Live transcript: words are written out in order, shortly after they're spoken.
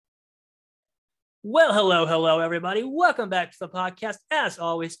Well, hello, everybody. Welcome back to the podcast. As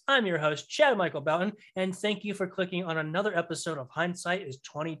always, I'm your host, Chad Michael Bouton, and thank you for clicking on another episode of Hindsight is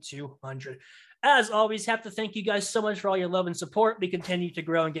 2200. As always, have to thank you guys so much for all your love and support. We continue to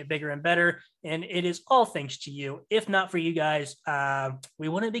grow and get bigger and better, and it is all thanks to you. If not for you guys, we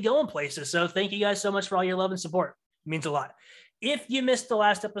wouldn't be going places. So thank you guys so much for all your love and support. It means a lot. If you missed the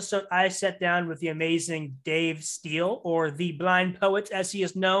last episode, I sat down with the amazing Dave Steele, or the Blind Poet as he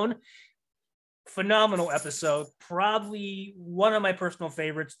is known. Phenomenal episode, probably one of my personal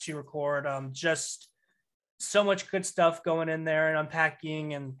favorites to record. Just so much good stuff going in there and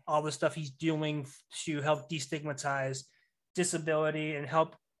unpacking and all the stuff he's doing to help destigmatize disability and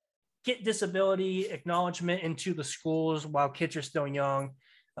help get disability acknowledgement into the schools while kids are still young.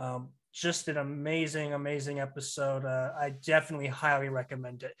 Just an amazing episode. I definitely highly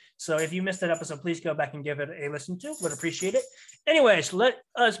recommend it. So if you missed that episode, please go back and give it a listen to. Would appreciate it. Anyways, let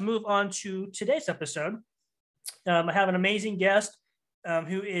us move on to today's episode. I have an amazing guest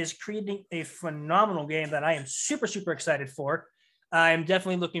who is creating a phenomenal game that I am super excited for. I'm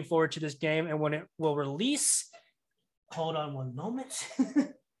definitely looking forward to this game, and when it will release, hold on one moment.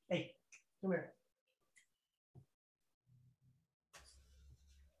 Hey, come here.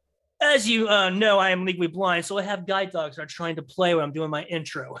 As you know, I am legally blind, so I have guide dogs that are trying to play when I'm doing my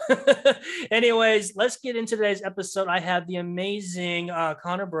intro. Anyways, let's get into today's episode. I have the amazing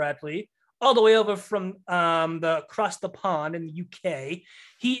Connor Bradley, all the way over from across the pond in the UK.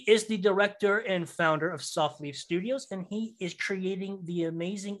 He is the director and founder of Softleaf Studios, and he is creating the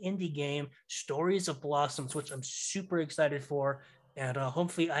amazing indie game Stories of Blossoms, which I'm super excited for. And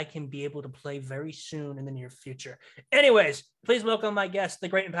hopefully I can be able to play very soon in the near future. Anyways, please welcome my guest, the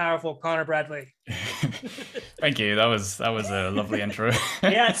great and powerful Connor Bradley. Thank you. That was a lovely intro.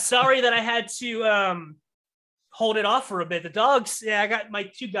 Yeah, sorry that I had to hold it off for a bit. The dogs, I got my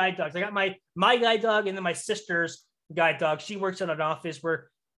two guide dogs. I got my guide dog and then my sister's guide dog. She works in an office where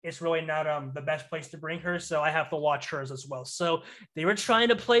it's really not the best place to bring her, so I have to watch hers as well. So they were trying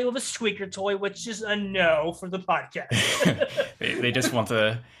to play with a squeaker toy, which is a no for the podcast. they just want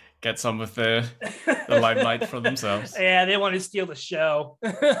to get some of the limelight for themselves. Yeah, they want to steal the show.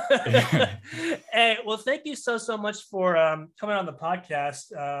 Hey, well, thank you so much for coming on the podcast.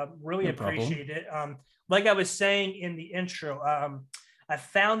 Really appreciate it. Like I was saying in the intro, I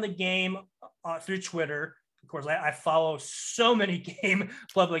found the game through Twitter. Of course, I follow so many game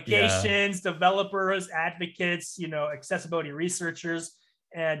publications, developers, advocates, accessibility researchers,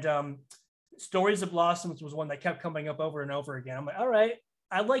 and Stories of Blossoms was one that kept coming up over and over again. I'm like, all right,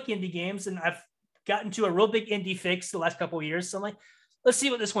 I like indie games, and I've gotten to a real big indie fix the last couple of years. So I'm like, let's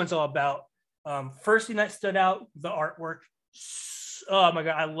see what this one's all about. First thing that stood out, the artwork. Oh my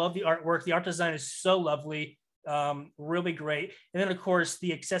God, I love the artwork. The art design is so lovely. Really great. And then of course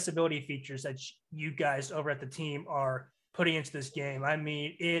the accessibility features that you guys over at the team are putting into this game. I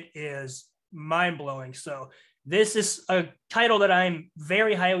mean, it is mind-blowing. So this is a title that I'm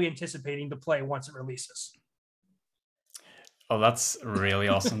very highly anticipating to play once it releases. Oh, that's really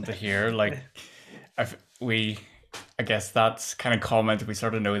awesome to hear. Like, I guess that's kind of comment. We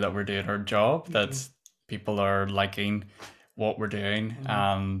sort of know that we're doing our job, that people are liking what we're doing.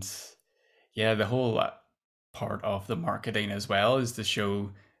 And yeah, the whole part of the marketing as well is to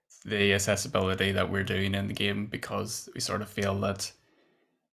show the accessibility that we're doing in the game, because we sort of feel that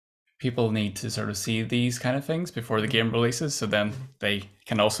people need to sort of see these kind of things before the game releases, so then they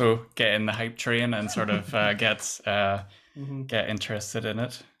can also get in the hype train and sort of get interested in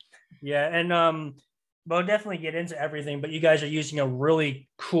it. Yeah, and we'll definitely get into everything, but you guys are using a really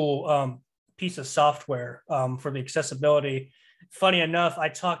cool piece of software for the accessibility. Funny enough, I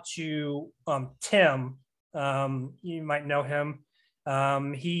talked to Tim. You might know him.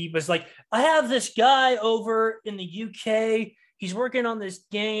 He was like, I have this guy over in the UK. He's working on this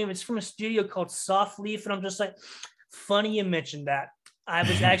game. It's from a studio called Softleaf. And I'm just like, funny you mentioned that. I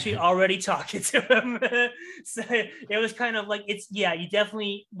was actually already talking to him. So it was kind of like, you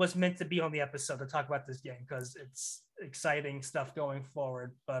definitely was meant to be on the episode to talk about this game because it's exciting stuff going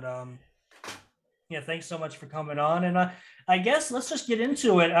forward. But thanks so much for coming on. And I guess let's just get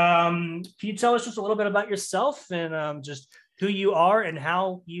into it. Can you tell us just a little bit about yourself and just who you are and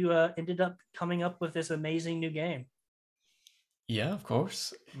how you ended up coming up with this amazing new game? Yeah, of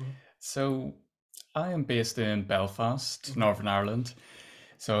course. So I am based in Belfast, Northern Ireland.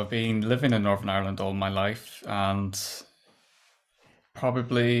 So I've been living in Northern Ireland all my life, and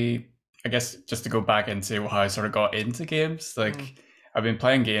probably, I guess, just to go back into how I sort of got into games, like I've been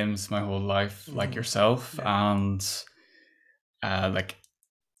playing games my whole life, like yourself, and like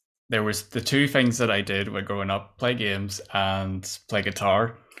there was the two things that I did when growing up: play games and play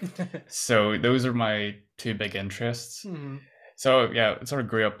guitar. So those are my two big interests. Mm-hmm. So yeah, I sort of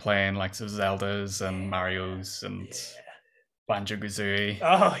grew up playing like some Zeldas and Marios and Banjo-Kazooie,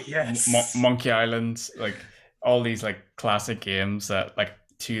 Oh yes. Monkey Island, like all these like classic games that like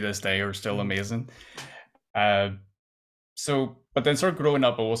to this day are still amazing. So, but then sort of growing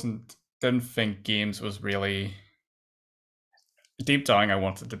up, didn't think games was really deep down. I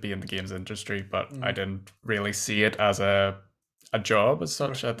wanted to be in the games industry, but I didn't really see it as a job as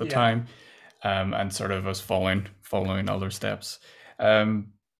such at the time, and sort of was following other steps.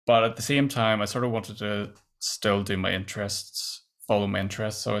 But at the same time, I sort of wanted to still do my interests, follow my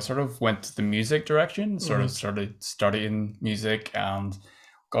interests. So I sort of went to the music direction, sort of started studying music and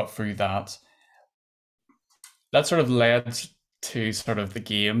got through that. That sort of led to sort of the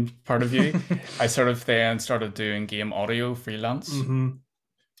game part of view. I sort of then started doing game audio freelance.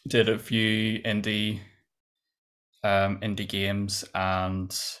 Did a few indie games,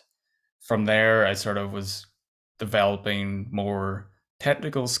 and from there I sort of was developing more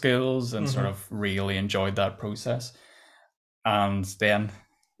technical skills and sort of really enjoyed that process. And then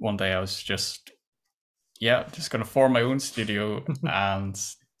one day I was just going to form my own studio and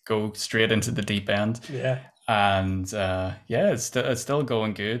go straight into the deep end. And it's still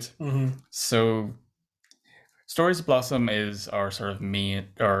going good. So Stories Blossom is our sort of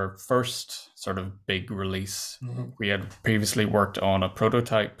our first sort of big release. We had previously worked on a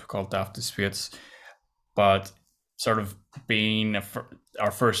prototype called Daft Disputes, but sort of being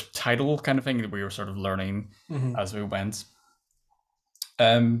our first title kind of thing that we were sort of learning as we went.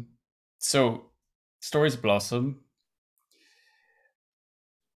 So Stories Blossom,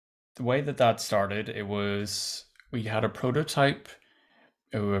 the way that started, we had a prototype.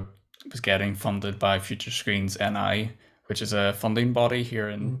 It was getting funded by Future Screens NI, which is a funding body here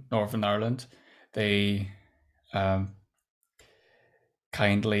in Northern Ireland. They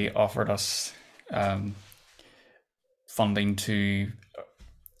kindly offered us funding to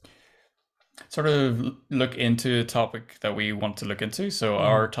sort of look into a topic that we want to look into. So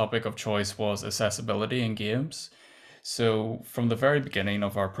our topic of choice was accessibility in games. So from the very beginning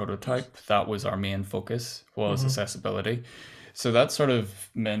of our prototype, that was our main focus, was accessibility. So that sort of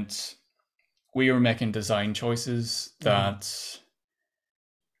meant we were making design choices that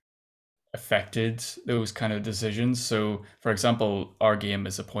affected those kind of decisions. So for example, our game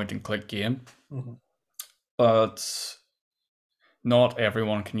is a point and click game, but not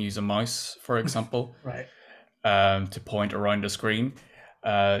everyone can use a mouse, for example, to point around the screen.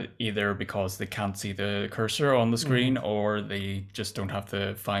 Either because they can't see the cursor on the screen or they just don't have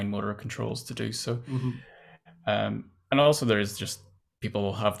the fine motor controls to do so. And also there's just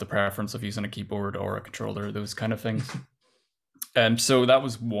people have the preference of using a keyboard or a controller, those kind of things. And so that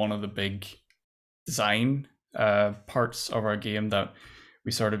was one of the big design parts of our game that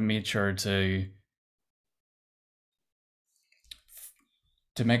we sort of made sure to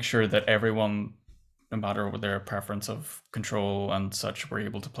make sure that everyone, no matter what their preference of control and such, were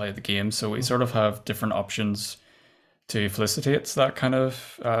able to play the game. So we sort of have different options to facilitate that kind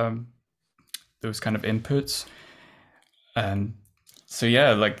of those kind of inputs. So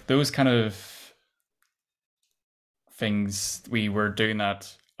yeah, like those kind of things, we were doing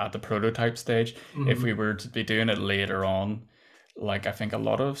that at the prototype stage. If we were to be doing it later on, like I think a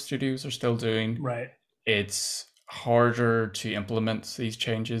lot of studios are still doing, it's harder to implement these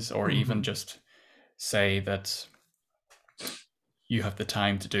changes or even just say that you have the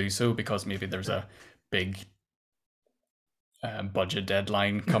time to do so because maybe there's a big budget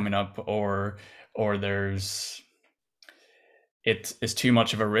deadline coming up, or it is too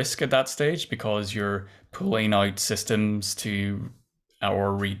much of a risk at that stage because you're pulling out systems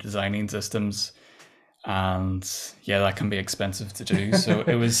or redesigning systems, and that can be expensive to do. So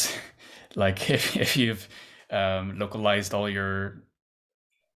it was like if you've localized all your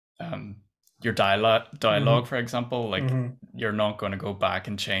dialogue, for example, like you're not going to go back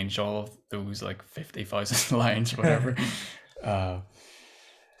and change all of those like 50,000 lines, whatever.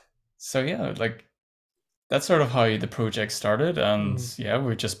 So yeah, like that's sort of how the project started, and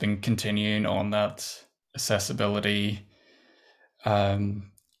we've just been continuing on that accessibility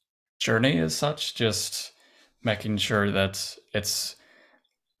journey as such, just making sure that it's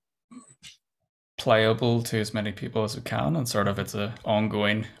playable to as many people as we can, and sort of it's an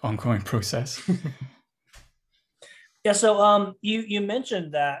ongoing process. Yeah, so you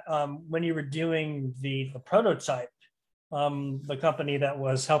mentioned that when you were doing the prototype, the company that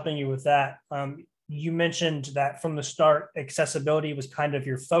was helping you with that, you mentioned that from the start, accessibility was kind of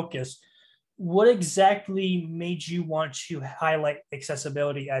your focus. what exactly made you want to highlight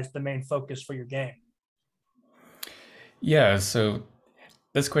accessibility as the main focus for your game? Yeah, so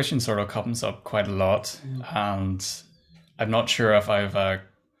this question sort of comes up quite a lot, and I'm not sure if I have a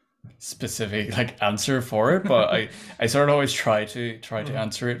specific like answer for it, but I sort of always try to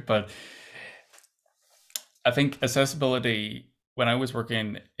answer it. But I think accessibility, when I was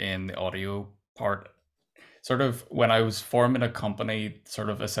working in the audio part, sort of when I was forming a company, sort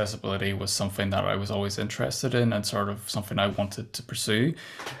of accessibility was something that I was always interested in and sort of something I wanted to pursue,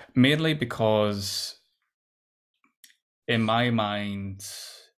 mainly because in my mind,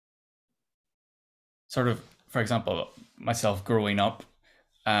 sort of, for example, myself growing up,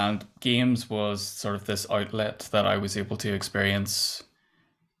 and games was sort of this outlet that I was able to experience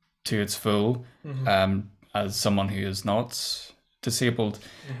to its full, as someone who is not disabled.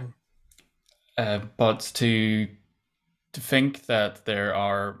 But to think that there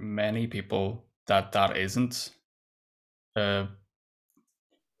are many people that isn't, they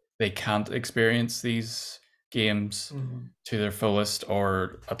can't experience these games to their fullest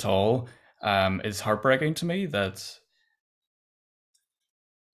or at all, is heartbreaking to me. That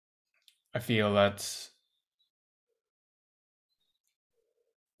I feel that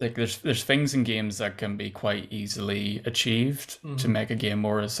like there's things in games that can be quite easily achieved to make a game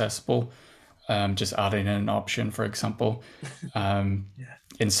more accessible. Just adding in an option, for example.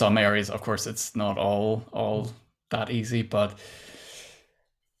 In some areas, of course, it's not all that easy, but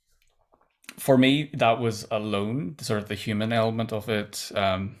for me, that was alone sort of the human element of it,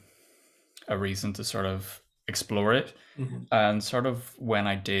 a reason to sort of explore it. And sort of when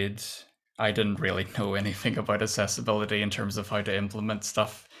I didn't really know anything about accessibility in terms of how to implement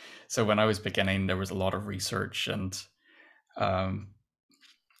stuff. So when I was beginning, there was a lot of research, and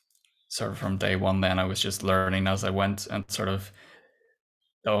sort of from day one, then I was just learning as I went, and sort of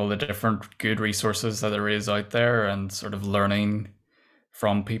all the different good resources that there is out there, and sort of learning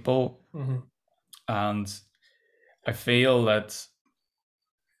from people. And I feel that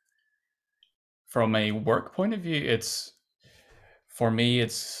from a work point of view, it's for me,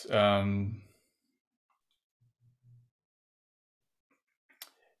 it's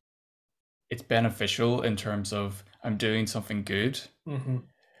beneficial in terms of I'm doing something good, and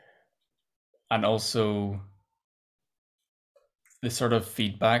also the sort of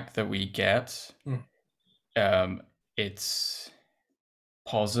feedback that we get, it's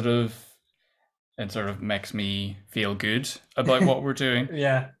positive and sort of makes me feel good about what we're doing.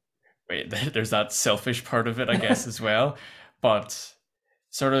 Wait, there's that selfish part of it, I guess, as well. But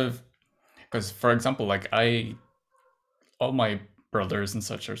sort of, because for example, like all my brothers and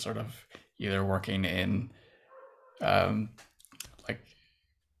such are sort of either working in like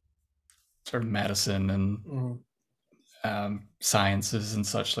sort of medicine and sciences and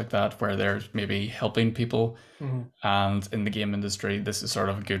such like that, where they're maybe helping people. And in the game industry, this is sort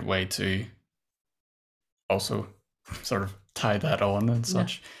of a good way to also sort of tie that on and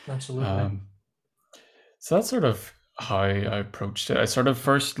such. Absolutely. So that's sort of how I approached it. I sort of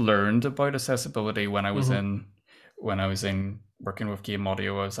first learned about accessibility when I was in working with game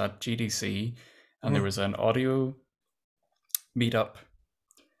audio. I was at GDC, and there was an audio meetup,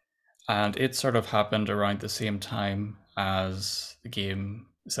 and it sort of happened around the same time as the game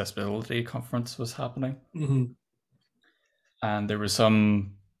accessibility conference was happening. And there was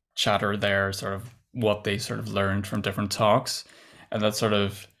some chatter there, sort of what they sort of learned from different talks, and that sort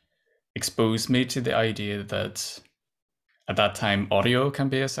of exposed me to the idea that at that time audio can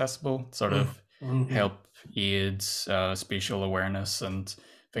be accessible, sort of help aids spatial awareness and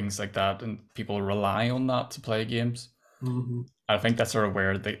things like that, and people rely on that to play games. I think that's sort of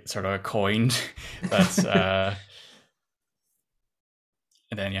where they sort of coined that.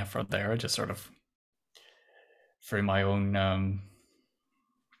 And then yeah, from there I just sort of through my own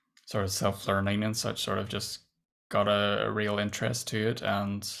sort of self-learning and such, sort of just got a real interest to it.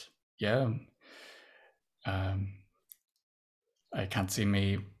 And yeah, I can't see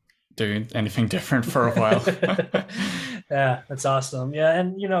me doing anything different for a while. Yeah, that's awesome. Yeah,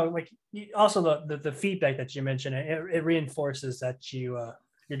 and like also the feedback that you mentioned, it reinforces that you're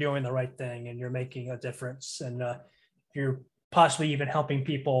doing the right thing and you're making a difference, and you're possibly even helping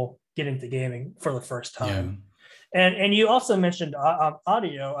people get into gaming for the first time. And you also mentioned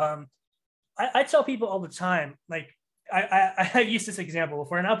audio. I tell people all the time, like I used this example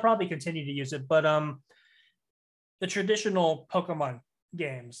before, and I'll probably continue to use it, but the traditional Pokemon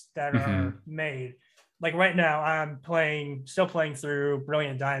games that are made, like right now, I'm still playing through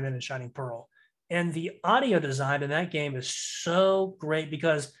Brilliant Diamond and Shining Pearl, and the audio design in that game is so great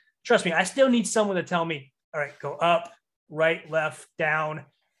because trust me, I still need someone to tell me, all right, go up, right, left, down.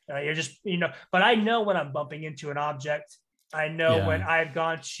 You're just, but I know when I'm bumping into an object. I know when I've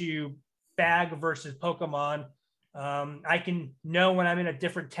gone to bag versus Pokemon. I can know when I'm in a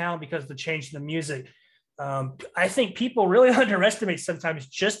different town because of the change in the music. I think people really underestimate sometimes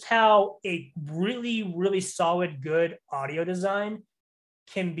just how a really, really solid, good audio design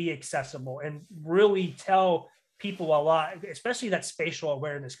can be accessible and really tell people a lot, especially that spatial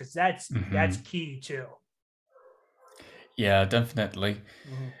awareness, because that's key too. Yeah, definitely.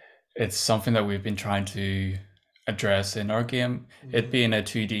 It's something that we've been trying to address in our game. It being a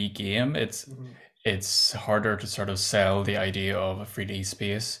 2D game, it's harder to sort of sell the idea of a 3D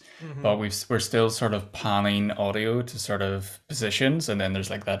space, but we're still sort of panning audio to sort of positions, and then there's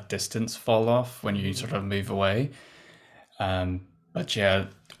like that distance fall off when you sort of move away. But yeah,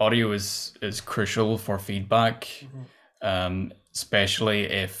 audio is crucial for feedback, especially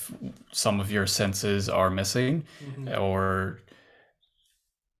if some of your senses are missing, or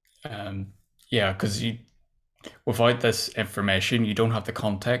because without this information, you don't have the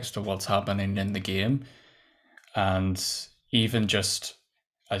context of what's happening in the game. And even just,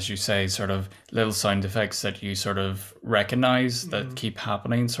 as you say, sort of little sound effects that you sort of recognize that keep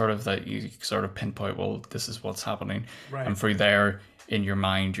happening, sort of that you sort of pinpoint, well, this is what's happening. Right. And through there, in your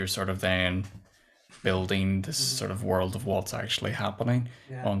mind, you're sort of then building this sort of world of what's actually happening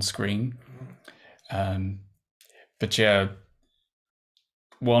on screen. But yeah,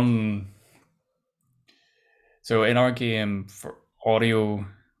 so in our game for audio,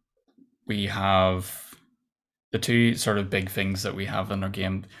 we have the two sort of big things that we have in our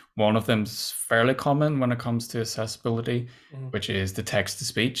game. One of them is fairly common when it comes to accessibility, which is the text to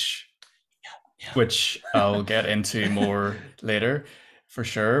speech, which I'll get into more later for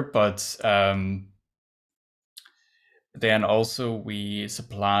sure. But then also we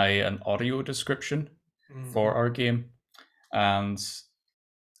supply an audio description for our game, and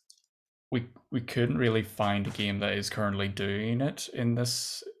we couldn't really find a game that is currently doing it in the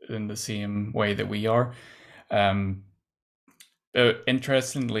same way that we are.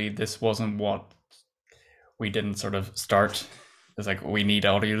 Interestingly, this wasn't what we didn't sort of start. It's like we need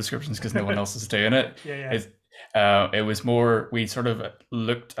audio descriptions because no one else is doing it. It was more we sort of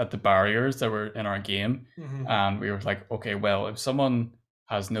looked at the barriers that were in our game, and we were like, okay, well, if someone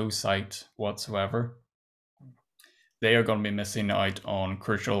has no sight whatsoever, they are going to be missing out on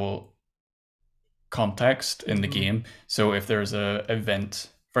crucial context in the game. So if there's a event,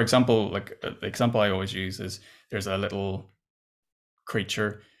 for example, like the example I always use is there's a little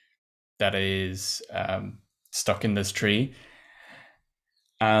creature that is stuck in this tree,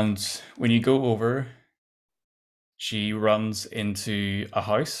 and when you go over, she runs into a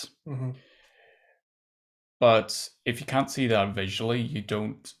house. But if you can't see that visually, you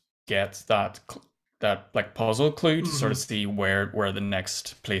don't get that like puzzle clue to sort of see where the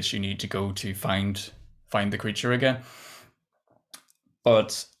next place you need to go to find the creature again.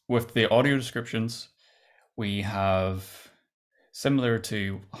 But with the audio descriptions, we have, similar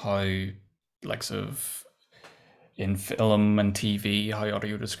to how like sort of in film and TV, how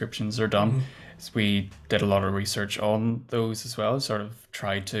audio descriptions are done. So we did a lot of research on those as well, sort of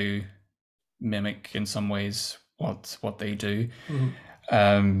tried to mimic in some ways what they do.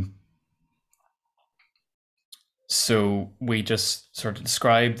 So we just sort of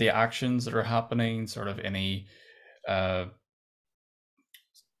describe the actions that are happening, sort of any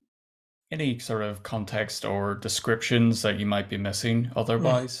sort of context or descriptions that you might be missing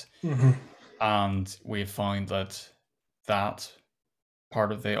otherwise. And we found that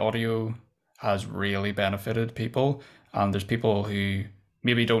part of the audio has really benefited people, and there's people who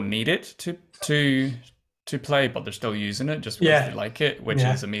maybe don't need it to play, but they're still using it just because they like it, which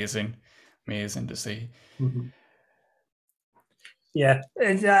is amazing to see. Yeah,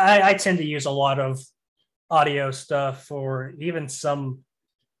 and I tend to use a lot of audio stuff for even some,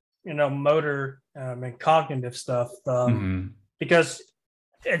 motor and cognitive stuff, because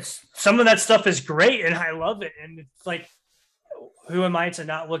it's some of that stuff is great and I love it, and it's like, who am I to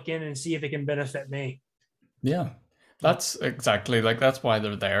not look in and see if it can benefit me? Yeah, that's exactly, like, that's why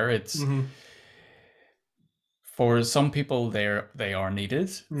they're there. It's for some people they are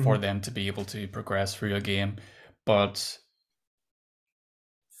needed for them to be able to progress through a game, but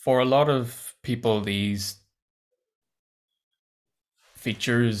for a lot of people, these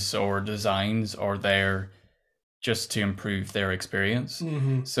features or designs are there just to improve their experience.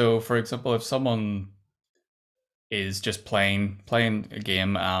 So for example, if someone is just playing a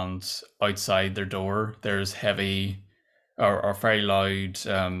game and outside their door there's heavy or very loud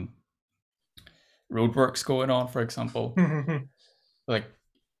roadworks going on, for example, like,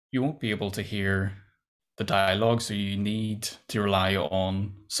 you won't be able to hear the dialogue, so you need to rely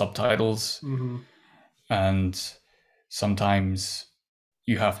on subtitles, and sometimes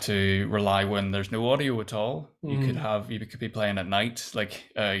you have to rely when there's no audio at all. You could be playing at night, like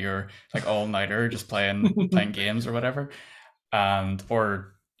you're like all nighter, just playing games or whatever, and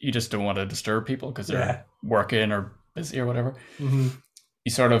or you just don't want to disturb people because they're working or busy or whatever.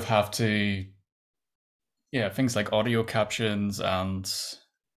 You sort of have to, things like audio captions and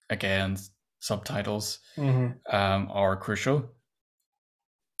again subtitles are crucial.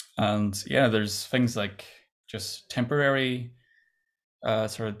 And there's things like just temporary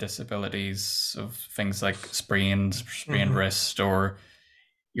sort of disabilities of things like sprained wrist, or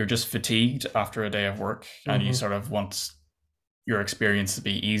you're just fatigued after a day of work and you sort of want your experience to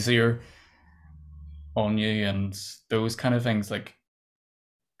be easier on you, and those kind of things. Like,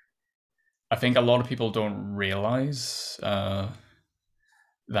 I think a lot of people don't realize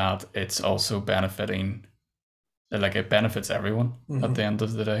that it's also benefiting, like it benefits everyone at the end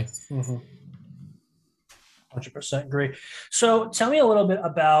of the day. 100% agree. So tell me a little bit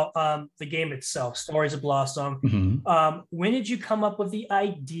about the game itself, Stories of Blossom. When did you come up with the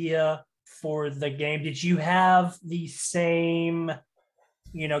idea for the game? Did you have the same,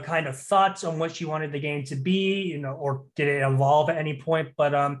 kind of thoughts on what you wanted the game to be, or did it evolve at any point?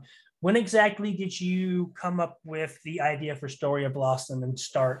 But when exactly did you come up with the idea for Story of Blossom and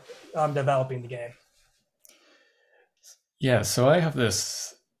start developing the game? Yeah, so I have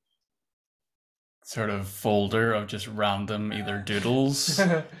this sort of folder of just random either doodles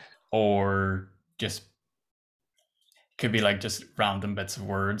or just could be like just random bits of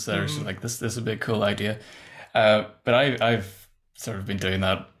words that are just like this is a big cool idea. But I've sort of been doing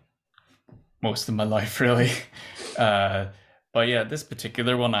that most of my life, really. But yeah, this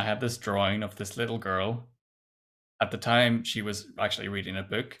particular one, I had this drawing of this little girl. At the time, she was actually reading a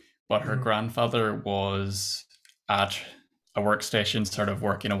book, but her grandfather was at a workstation sort of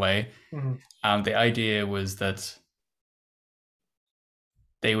working away. And the idea was that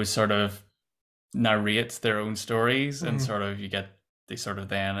they would sort of narrate their own stories and sort of they sort of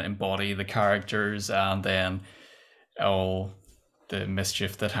then embody the characters and then all the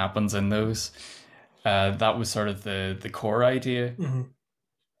mischief that happens in those. That was sort of the core idea.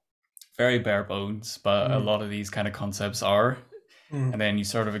 Very bare bones, but a lot of these kind of concepts are. And then you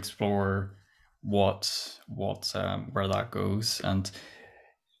sort of explore where that goes. And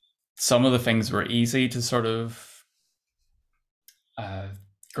some of the things were easy to sort of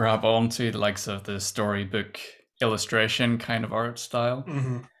grab onto, the likes of the storybook illustration kind of art style.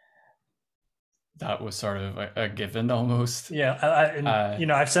 That was sort of a given almost. Yeah,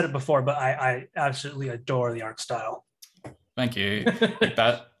 I've said it before, but I absolutely adore the art style. Thank you.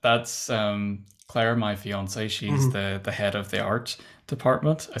 That's Claire, my fiance. She's the head of the art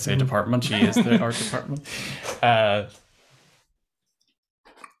department. I say department. She is the art department.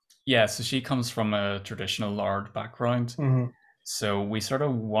 So she comes from a traditional art background. So we sort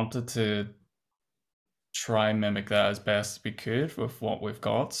of wanted to try and mimic that as best we could with what we've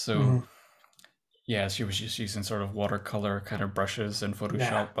got. So she was just using sort of watercolor kind of brushes in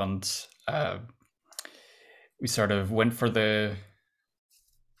Photoshop, and we sort of went for the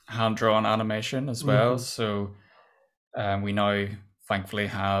hand-drawn animation as well. So we now thankfully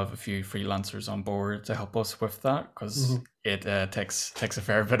have a few freelancers on board to help us with that, because it takes a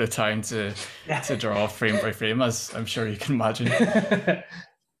fair bit of time to draw frame by frame, as I'm sure you can imagine.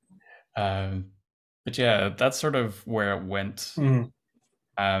 But yeah, that's sort of where it went.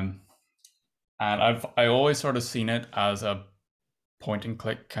 And I always sort of seen it as a point and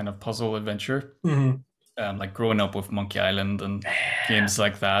click kind of puzzle adventure. Like growing up with Monkey Island and games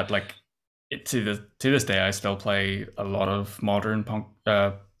like that, like to this day, I still play a lot of modern point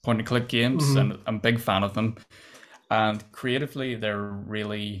and click games, and I'm a big fan of them. And creatively,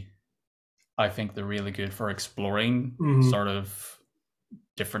 I think they're really good for exploring sort of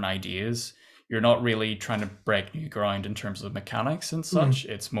different ideas. You're not really trying to break new ground in terms of mechanics and such.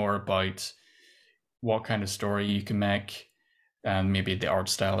 It's more about what kind of story you can make, and maybe the art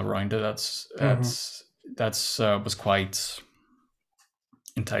style around it. That's was quite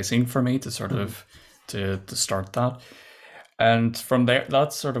enticing for me to sort of to start that. And from there,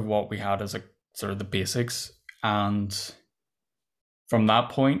 that's sort of what we had as a sort of the basics. And from that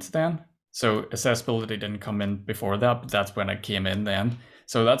point then, so accessibility didn't come in before that, but that's when it came in then.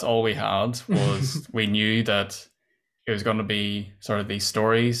 So that's all we had was we knew that it was going to be sort of these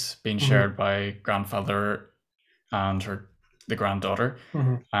stories being shared by grandfather and the granddaughter,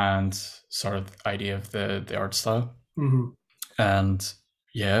 and sort of the idea of the art style. And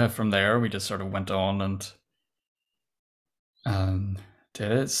from there we just sort of went on and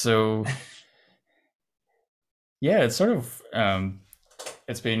did it. So yeah, it's sort of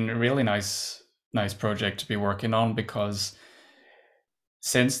it's been a really nice project to be working on because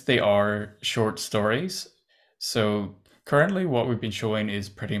since they are short stories, so currently what we've been showing is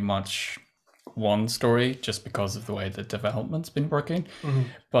pretty much one story just because of the way the development's been working. Mm-hmm.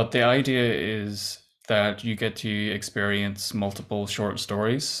 But the idea is that you get to experience multiple short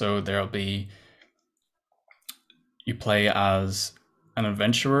stories. So there'll be you play as an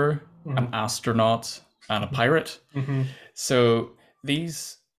adventurer, an Mm-hmm. astronaut, and a pirate. Mm-hmm. So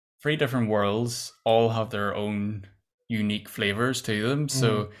these three different worlds all have their own unique flavors to them. Mm-hmm.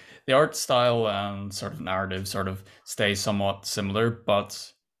 So the art style and sort of narrative sort of stay somewhat similar,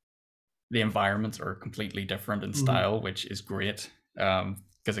 but the environments are completely different in Mm-hmm. style, which is great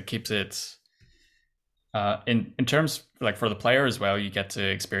because it keeps it in terms like for the player as well. You get to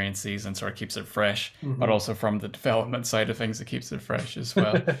experience these and sort of keeps it fresh, but Mm-hmm. also from the development side of things, it keeps it fresh as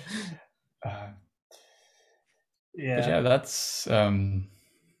well. Uh, but Yeah. yeah, that's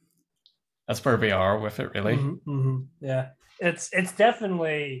where we are with it, really. Mm-hmm. Mm-hmm. Yeah. It's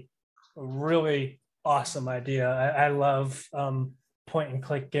definitely a really awesome idea. I love point and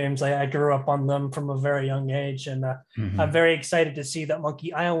click games. I grew up on them from a very young age, and I'm Hmm. very excited to see that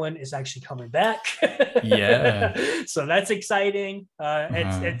Monkey Island is actually coming back. Yeah. So that's exciting.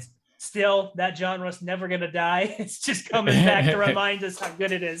 Uh-huh. It's still that genre's never gonna die. It's just coming back to remind us how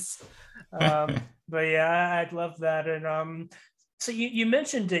good it is. But yeah, I'd love that. And so you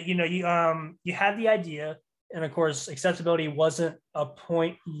mentioned it. You had the idea, and of course, accessibility wasn't a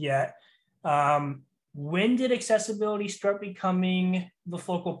point yet. Um, when did accessibility start becoming the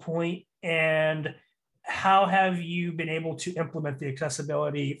focal point, and how have you been able to implement the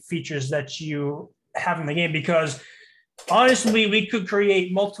accessibility features that you have in the game? Because honestly, we could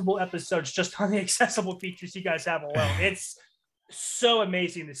create multiple episodes just on the accessible features you guys have alone. It's so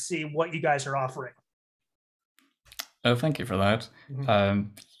amazing to see what you guys are offering. Oh, thank you for that. Mm-hmm.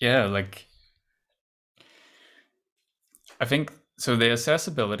 Yeah, like I think so. The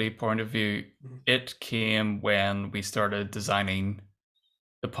accessibility point of view, it came when we started designing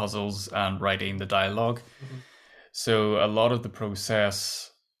the puzzles and writing the dialogue. Mm-hmm. So a lot of the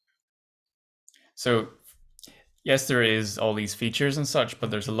process. So yes, there is all these features and such, but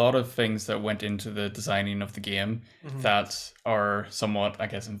there's a lot of things that went into the designing of the game Mm-hmm. that are somewhat, I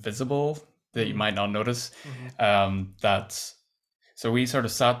guess, invisible that you Mm-hmm. might not notice. Mm-hmm. That so we sort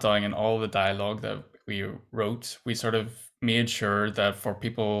of sat down and all the dialogue that we wrote, we sort of made sure that for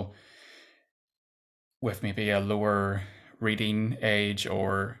people with maybe a lower reading age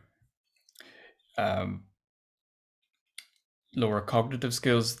or um, lower cognitive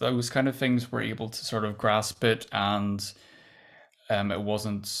skills, those kind of things were able to sort of grasp it and it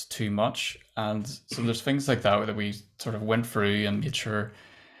wasn't too much. And so there's things like that we sort of went through and made sure.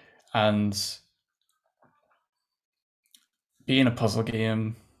 And being a puzzle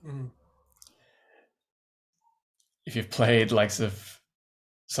game, Mm-hmm. if you've played likes of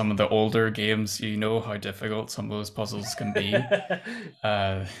some of the older games, you know how difficult some of those puzzles can be.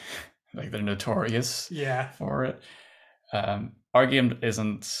 Uh, like they're notorious Yeah. for it. Our game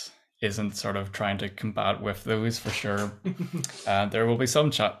isn't sort of trying to combat with those for sure. There will be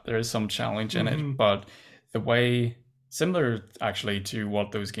there is some challenge in Mm-hmm. it, but the way similar actually to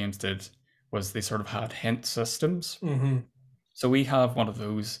what those games did was they sort of had hint systems. Mm-hmm. So we have one of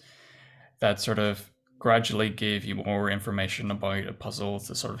those that sort of gradually gave you more information about a puzzle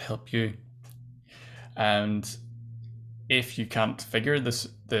to sort of help you. And if you can't figure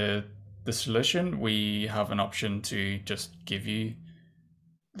the solution, we have an option to just give you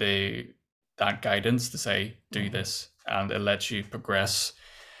the that guidance to say do Mm-hmm. this, and it lets you progress.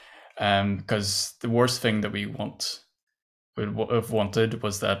 Because the worst thing that would have wanted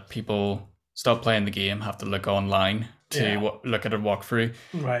was that people stop playing the game, have to look online to Yeah. look at a walkthrough,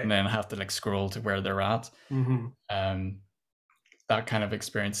 and Right. then have to like scroll to where they're at. Mm-hmm. Um, that kind of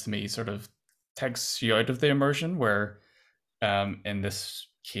experience to me sort of takes you out of the immersion. Where in this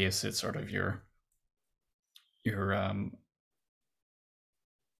case, it's sort of your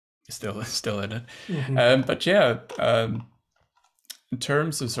still in it. Mm-hmm. But yeah, in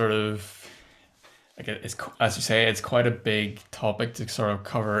terms of sort of like it's as you say, it's quite a big topic to sort of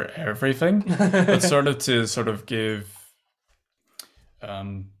cover everything, but sort of to sort of give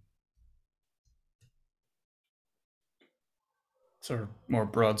um, sort of more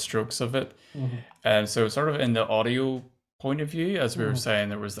broad strokes of it. Mm-hmm. And so, sort of in the audio point of view, as we were Mm-hmm. saying,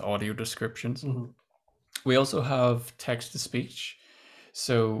 there was the audio descriptions. Mm-hmm. We also have text to speech.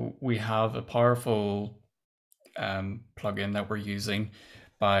 So we have a powerful plugin that we're using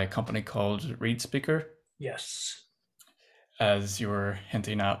by a company called Read Speaker, Yes. as you were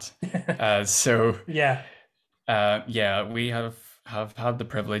hinting at. So Yeah. Yeah, we have had the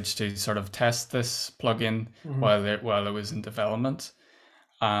privilege to sort of test this plugin while it was in development,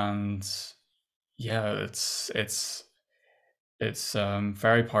 and yeah, it's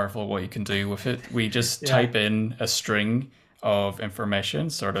very powerful what you can do with it. We just Yeah. type in a string of information,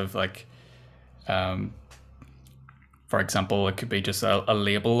 sort of like, for example, it could be just a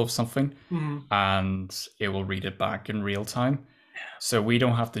label of something, and it will read it back in real time. So we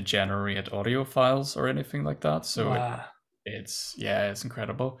don't have to generate audio files or anything like that. So Wow. it's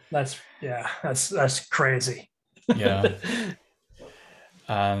incredible. That's crazy. Yeah.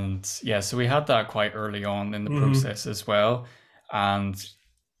 And yeah, so we had that quite early on in the process as well. And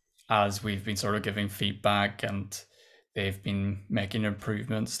as we've been sort of giving feedback and they've been making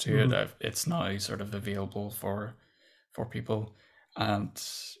improvements to it, it's now sort of available for people. And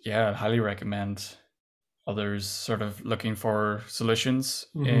yeah, I highly recommend others sort of looking for solutions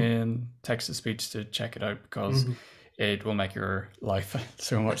in text to speech to check it out, because it will make your life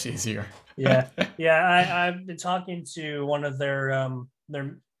so much easier. Yeah. I've been talking to one of their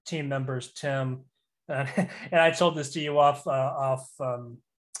team members, Tim, and I told this to you offline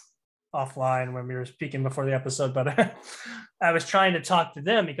when we were speaking before the episode, but I was trying to talk to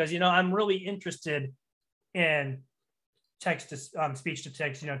them because I'm really interested in text to speech to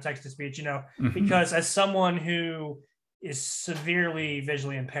text, text to speech, because as someone who is severely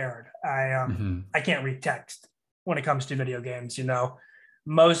visually impaired, I can't read text when it comes to video games.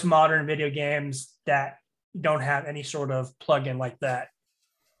 Most modern video games that don't have any sort of plugin like that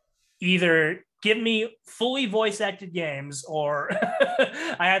either give me fully voice acted games, or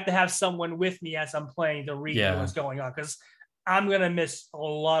I have to have someone with me as I'm playing to read what's going on, because I'm going to miss a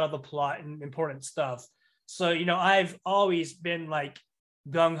lot of the plot and important stuff. So, I've always been like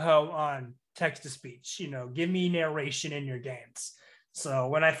gung-ho on text to speech, give me narration in your games. So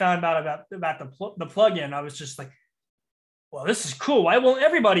when I found out about the plugin, I was just like, well, this is cool. Why won't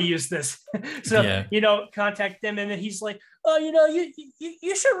everybody use this? So, contact them. And then he's like, oh,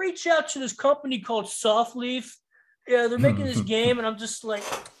 you should reach out to this company called Softleaf. Yeah, they're making this game. And I'm just like,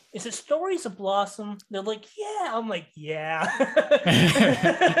 is it Stories of Blossom? They're like, yeah. I'm like, yeah.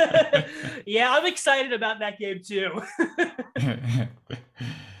 Yeah, I'm excited about that game too.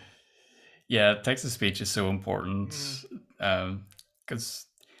 Yeah, text to speech is so important, because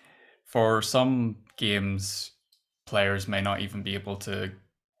for some games, players may not even be able to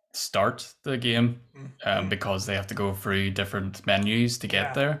start the game because they have to go through different menus to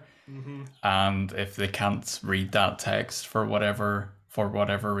get there. And if they can't read that text for whatever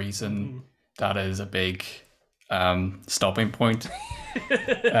reason, that is a big stopping point,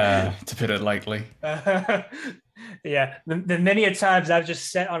 to put it lightly. Yeah, the many a times I've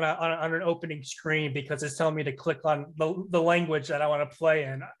just sat on an opening screen because it's telling me to click on the language that I want to play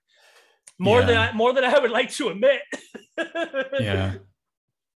in. More than I would like to admit. Yeah.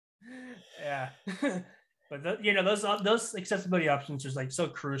 Yeah. But those accessibility options are like so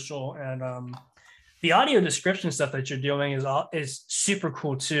crucial, and the audio description stuff that you're doing is super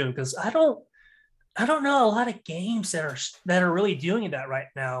cool too, because I don't know a lot of games that are really doing that right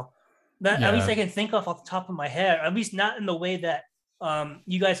now. At least I can think of off the top of my head, at least not in the way that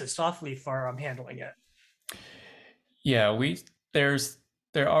you guys at Softleaf are handling it. Yeah,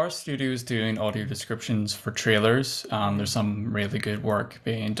 there are studios doing audio descriptions for trailers. There's some really good work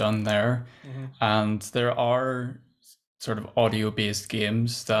being done there. And there are sort of audio-based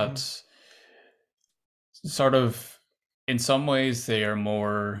games that sort of, in some ways, they are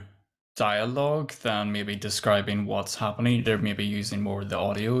more dialogue than maybe describing what's happening. They're maybe using more of the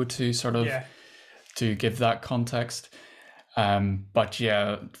audio to sort of to give that context. But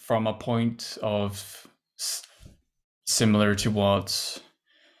yeah, from a point of similar to what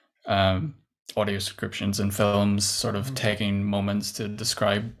audio descriptions in films, sort of taking moments to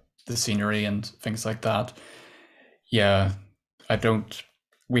describe the scenery and things like that. Yeah,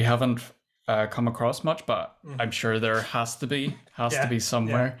 we haven't come across much, but I'm sure there has to be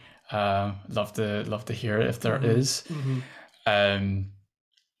somewhere. Love to hear it if there is.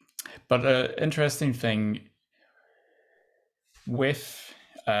 But an interesting thing with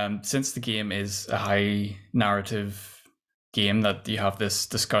since the game is a high narrative game, that you have this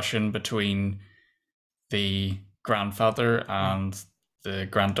discussion between the grandfather and the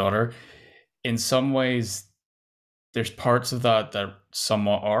granddaughter. In some ways, there's parts of that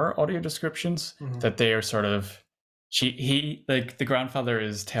somewhat are audio descriptions, that they are sort of like the grandfather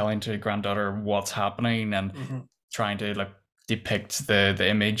is telling to the granddaughter what's happening and trying to like depict the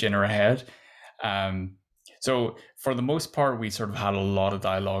image in her head. So for the most part, we sort of had a lot of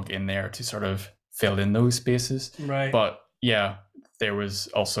dialogue in there to sort of fill in those spaces. Right. But yeah, there was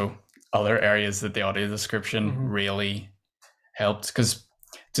also other areas that the audio description really helped, because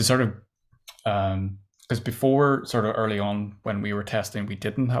to sort of because before, sort of early on when we were testing, we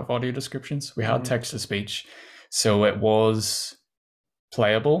didn't have audio descriptions. We had text to speech, so it was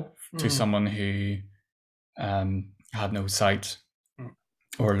playable to someone who had no sight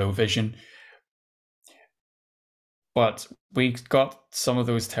or low vision. But we got some of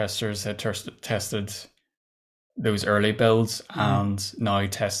those testers that tested those early builds and now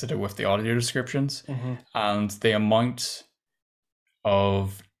tested it with the audio descriptions, and the amount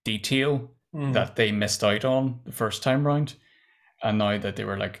of detail that they missed out on the first time round, and now that they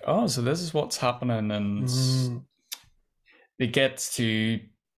were like, oh, so this is what's happening, and they get to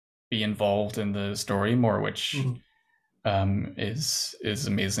be involved in the story more, which is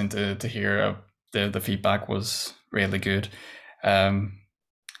amazing to hear. The feedback was really good, and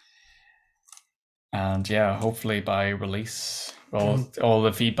yeah, hopefully by release, all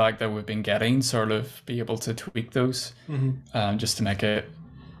the feedback that we've been getting, sort of be able to tweak those, just to make it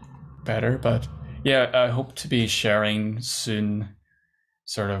better. But yeah, I hope to be sharing soon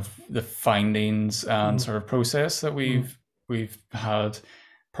sort of the findings and sort of process that we've had,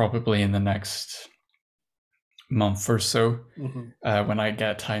 probably in the next month or so, when I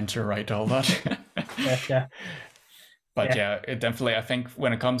get time to write all that. But yeah, it definitely, I think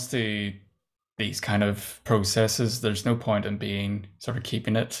when it comes to these kind of processes, there's no point in being sort of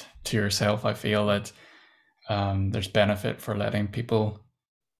keeping it to yourself. I feel that there's benefit for letting people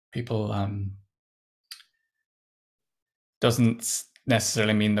doesn't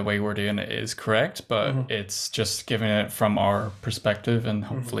necessarily mean the way we're doing it is correct, but it's just giving it from our perspective, and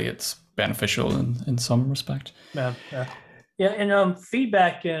hopefully it's beneficial in some respect. Yeah, and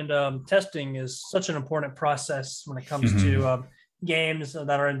feedback and testing is such an important process when it comes to games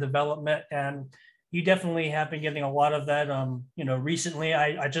that are in development, and you definitely have been getting a lot of that. Recently,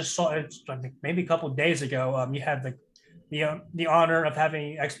 I just saw it, maybe a couple of days ago. You had the honor of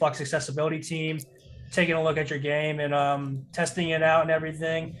having Xbox accessibility team taking a look at your game and testing it out and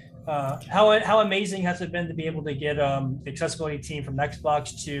everything. How amazing has it been to be able to get the accessibility team from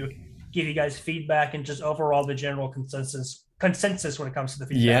Xbox to give you guys feedback and just overall the general consensus when it comes to the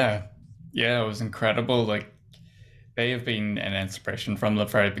feedback? Yeah, it was incredible. Like, they have been an inspiration from the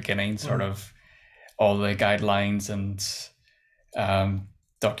very beginning, sort of all the guidelines and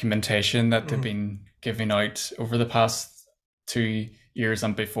documentation that they've been giving out over the past 2 years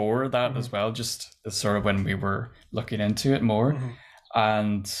and before that as well, just sort of when we were looking into it more.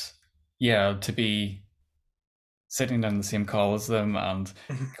 And yeah, to be sitting in the same call as them and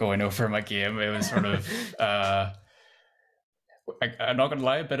going over my game, it was sort of I'm not gonna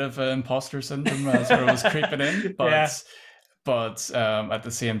lie, a bit of imposter syndrome sort of was creeping in, but at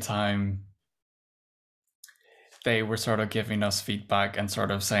the same time, they were sort of giving us feedback and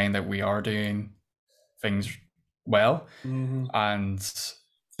sort of saying that we are doing things well, and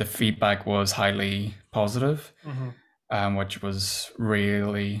the feedback was highly positive, which was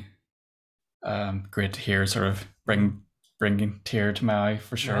really great to hear. Sort of bringing tear to my eye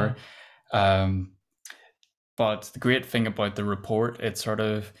for sure. But the great thing about the report, it sort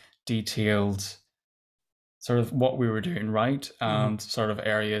of detailed sort of what we were doing right and sort of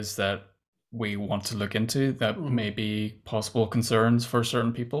areas that we want to look into that may be possible concerns for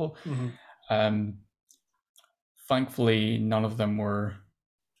certain people. Thankfully, none of them were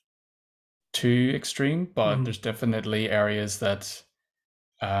too extreme, but there's definitely areas that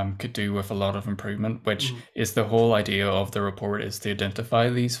could do with a lot of improvement, which is the whole idea of the report, is to identify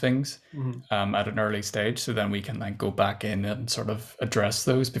these things at an early stage, so then we can then go back in and sort of address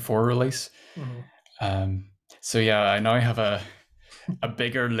those before release. So yeah, I now have a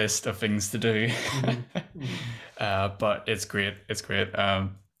bigger list of things to do, but it's great.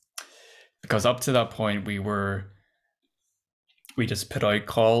 Because up to that point, we just put out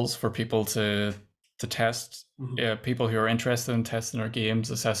calls for people to test, people who are interested in testing our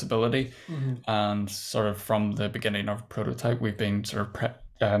game's accessibility, and sort of from the beginning of prototype, we've been sort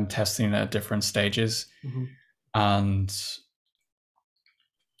of testing at different stages, and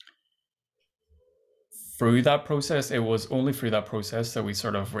through that process, it was only through that process that we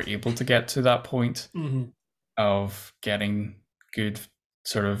sort of were able to get to that point of getting good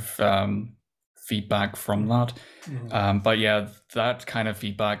sort of feedback from that. But yeah, that kind of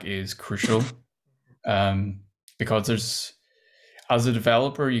feedback is crucial, because as a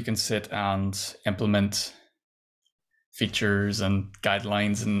developer, you can sit and implement features and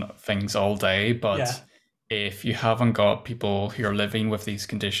guidelines and things all day, but if you haven't got people who are living with these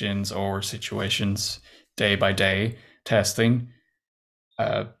conditions or situations day by day testing,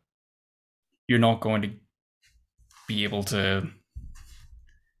 you're not going to be able to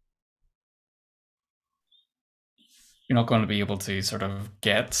you're not going to be able to sort of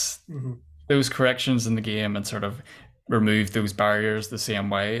get those corrections in the game and sort of remove those barriers the same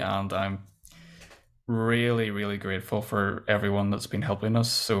way. And I'm really, really grateful for everyone that's been helping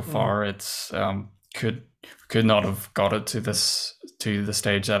us so far. It's could not have got it to the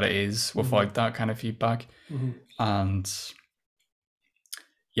stage that it is without that kind of feedback. And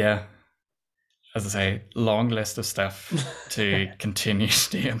yeah, as I say, long list of stuff to continue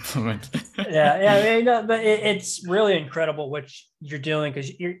to implement. Yeah, I mean, no, but it's really incredible what you're doing,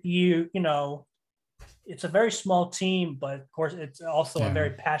 because you know, it's a very small team, but of course it's also a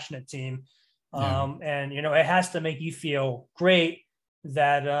very passionate team. And you know, it has to make you feel great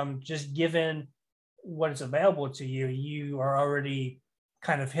that just given what is available to you, you are already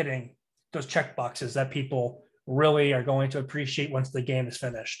kind of hitting those check boxes that people really are going to appreciate once the game is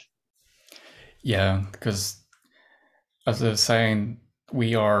finished. Yeah, because as I was saying,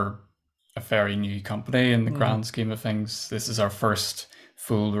 we are a very new company in the grand scheme of things. This is our first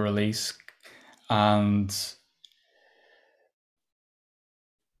full release, and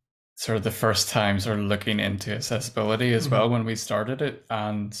sort of the first time sort of looking into accessibility as well when we started it.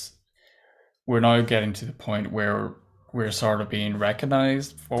 And we're now getting to the point where we're sort of being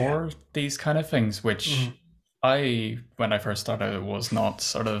recognized for these kind of things, which when I first started, was not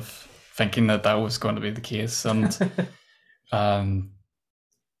sort of thinking that was going to be the case. And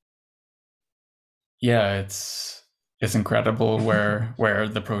yeah, it's incredible where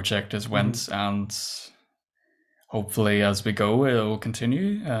the project has went, and hopefully as we go it will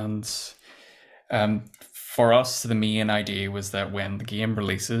continue. And for us, the main idea was that when the game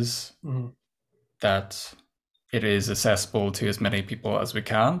releases, that it is accessible to as many people as we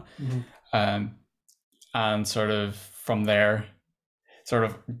can. And sort of from there, sort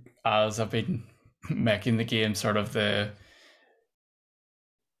of as I've been making the game, sort of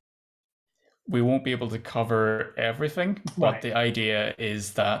we won't be able to cover everything, but the idea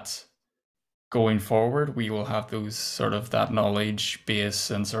is that going forward, we will have those sort of that knowledge base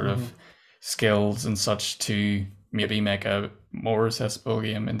and sort of skills and such to maybe make a more accessible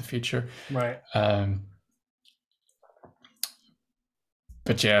game in the future. But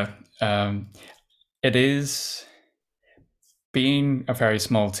yeah, it is, being a very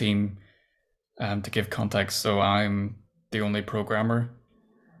small team, to give context. So I'm the only programmer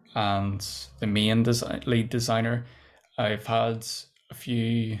and the main lead designer. I've had a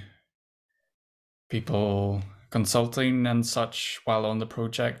few people consulting and such while on the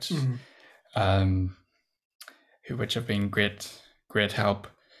project, which have been great help.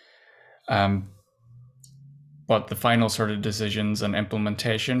 But the final sort of decisions and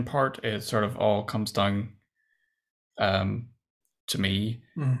implementation part, it sort of all comes down to me.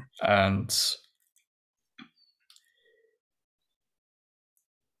 And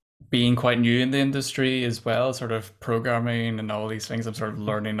being quite new in the industry as well, sort of programming and all these things, I'm sort of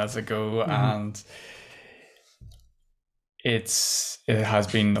learning as I go. And it has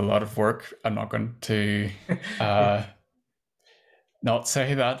been a lot of work. I'm not going to not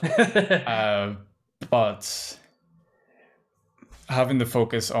say that. But having the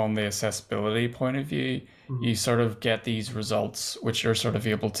focus on the accessibility point of view, you sort of get these results which are sort of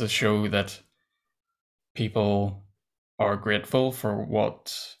able to show that people are grateful for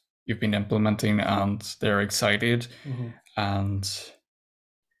what you've been implementing and they're excited. And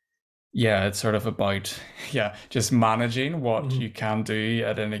yeah, it's sort of about just managing what you can do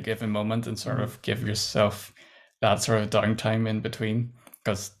at any given moment and sort of give yourself that sort of downtime in between,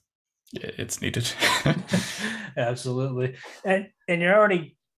 because it's needed. Absolutely. And you're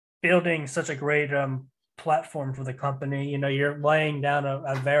already building such a great platform for the company. You know, you're laying down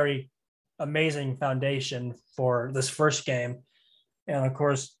a very amazing foundation for this first game. And of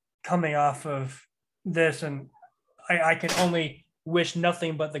course, coming off of this, and I can only wish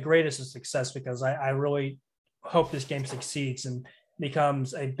nothing but the greatest of success, because I really hope this game succeeds and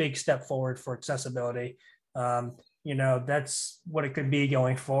becomes a big step forward for accessibility. You know, that's what it could be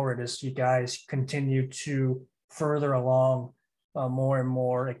going forward, as you guys continue to further along more and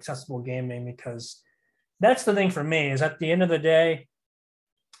more accessible gaming, because that's the thing for me, is at the end of the day,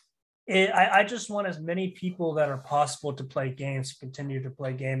 I just want as many people that are possible to play games to continue to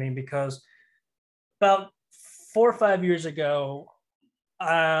play gaming. Because about 4 or 5 years ago, when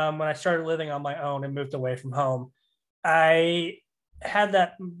I started living on my own and moved away from home, I had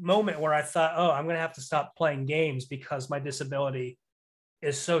that moment where I thought, oh, I'm going to have to stop playing games because my disability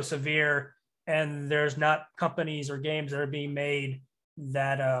is so severe, and there's not companies or games that are being made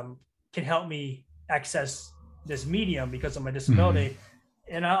that can help me access this medium because of my disability.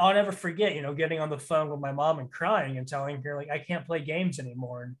 And I'll never forget, you know, getting on the phone with my mom and crying and telling her, like, I can't play games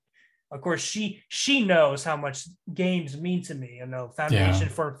anymore. And of course, she knows how much games mean to me. Foundation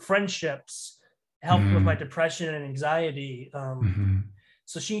for friendships, help with my depression and anxiety.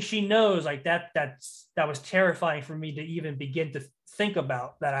 So she knows like that was terrifying for me to even begin to think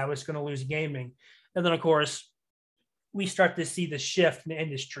about, that I was going to lose gaming. And then of course we start to see the shift in the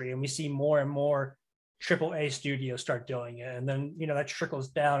industry, and we see more and more AAA studios start doing it. And then, that trickles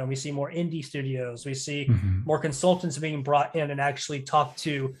down, and we see more indie studios. We see more consultants being brought in and actually talk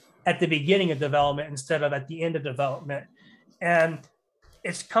to at the beginning of development instead of at the end of development. And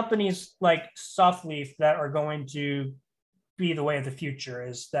it's companies like Softleaf that are going to be the way of the future,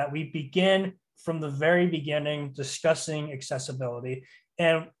 is that we begin from the very beginning discussing accessibility.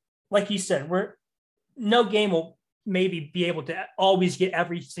 And like you said, no game will maybe be able to always get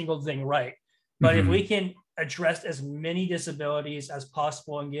every single thing right. But if we can address as many disabilities as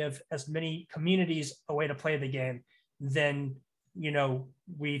possible and give as many communities a way to play the game, then, you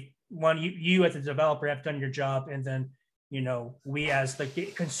as a developer have done your job. And then, we as the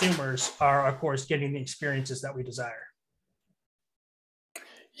consumers are, of course, getting the experiences that we desire.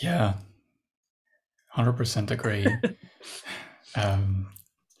 Yeah, 100% agree.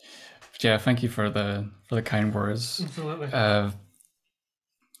 Yeah, thank you for the kind words. Absolutely.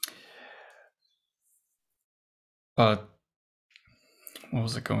 But what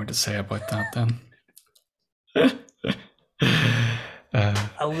was I going to say about that then?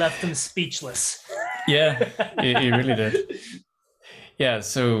 I left them speechless. Yeah, you really did. Yeah,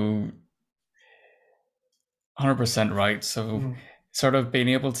 so 100% right. So sort of being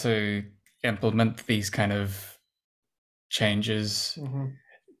able to implement these kind of changes,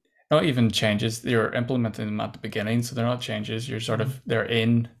 not even changes, you're implementing them at the beginning, so they're not changes, you're sort of, they're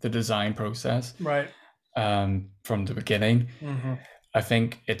in the design process, right, from the beginning. I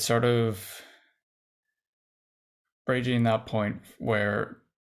think it's sort of bridging that point where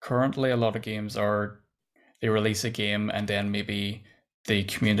currently a lot of games they release a game and then maybe the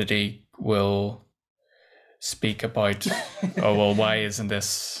community will speak about oh well, why isn't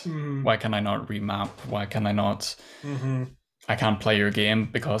this why can I not remap, why can I not I can't play your game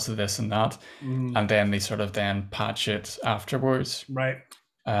because of this and that, and then they sort of then patch it afterwards, right?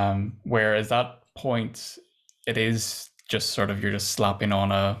 Where at that point it is just sort of, you're just slapping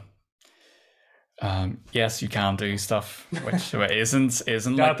on a yes, you can do stuff, which isn't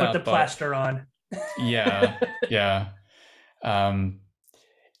Gotta like put that, the plaster on. yeah.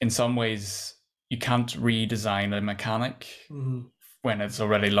 In some ways you can't redesign a mechanic when it's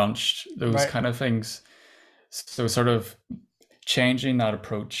already launched, those kind of things. So sort of changing that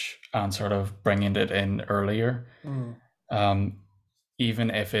approach and sort of bringing it in earlier, even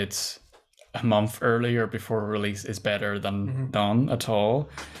if it's a month earlier before release, is better than none at all.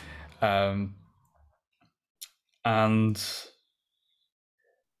 And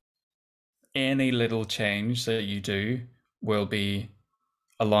any little change that you do will be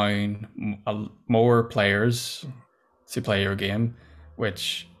allowing more players to play your game,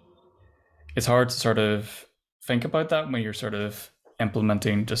 which it's hard to sort of think about that when you're sort of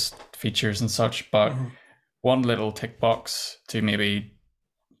implementing just features and such, but one little tick box to maybe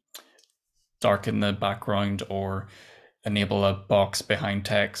darken the background or enable a box behind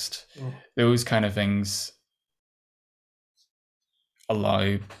text, those kind of things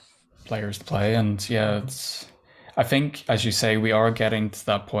allow players to play. And I think, as you say, we are getting to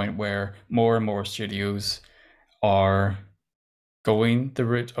that point where more and more studios are going the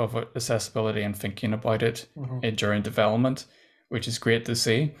route of accessibility and thinking about it during development, which is great to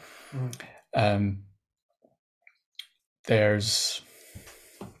see. There's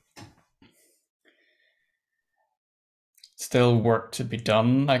still work to be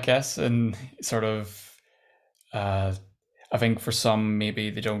done, I guess, and sort of I think for some, maybe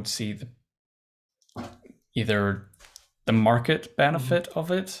they don't see either the market benefit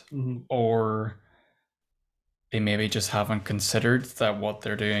of it, or they maybe just haven't considered that what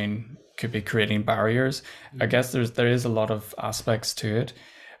they're doing could be creating barriers. I guess there is a lot of aspects to it,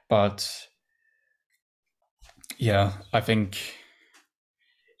 but yeah, I think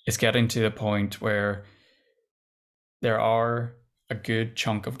it's getting to the point where there are a good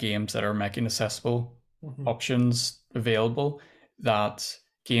chunk of games that are making accessible options available, that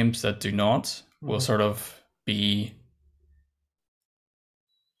games that do not will sort of be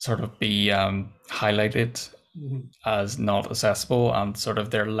highlighted as not accessible, and sort of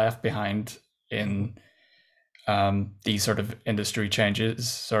they're left behind in these sort of industry changes,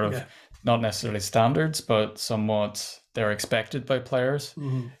 sort of not necessarily standards, but somewhat they're expected by players.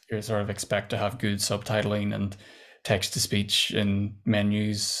 You sort of expect to have good subtitling and text to speech in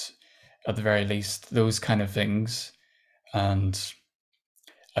menus at the very least, those kind of things. And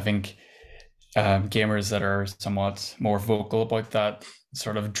I think gamers that are somewhat more vocal about that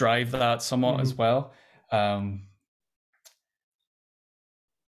sort of drive that somewhat as well.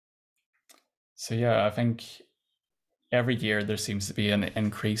 So yeah, I think every year there seems to be an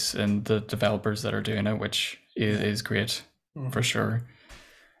increase in the developers that are doing it, which is great for sure.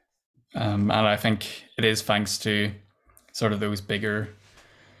 And I think it is thanks to sort of those bigger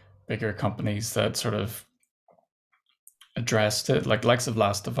companies that sort of addressed it, like likes of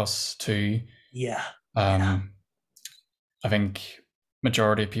Last of Us 2. I think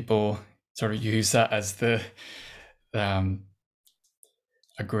majority of people sort of use that as the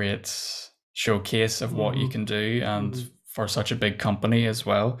a great showcase of what you can do, and for such a big company as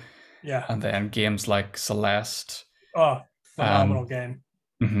well. And then games like Celeste, phenomenal game.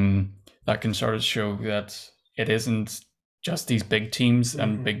 That can sort of show that it isn't just these big teams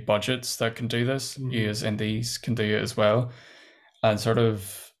and big budgets that can do this. You as indies can do it as well. And sort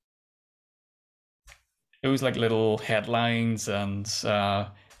of it was like little headlines and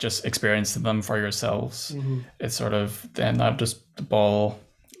just experiencing them for yourselves. It's sort of then that just the ball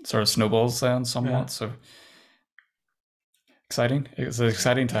sort of snowballs then somewhat. So exciting. It's an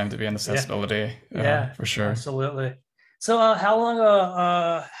exciting time to be in accessibility. For sure. Absolutely. So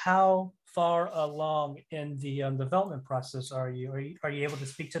how far along in the development process are you? Are you able to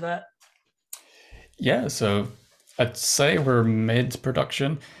speak to that? Yeah, so I'd say we're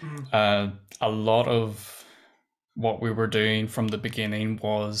mid-production. A lot of what we were doing from the beginning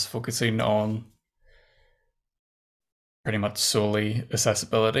was focusing on pretty much solely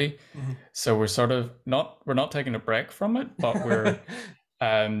accessibility. So we're sort of we're not taking a break from it, but we're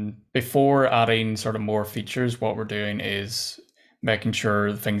before adding sort of more features, what we're doing is making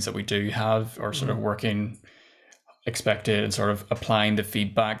sure the things that we do have are sort of working expected and sort of applying the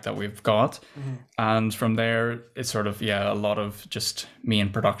feedback that we've got. And from there, it's sort of, a lot of just me in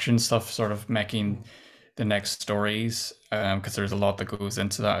production stuff, sort of making the next stories, because there's a lot that goes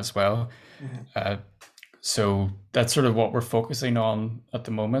into that as well. So that's sort of what we're focusing on at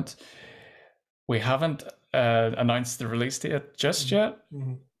the moment. We haven't announced the release date just yet.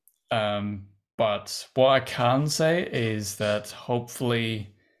 But what I can say is that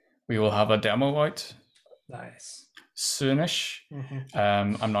hopefully we will have a demo out. Nice. Soonish.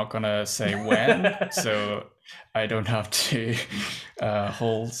 I'm not going to say when, so I don't have to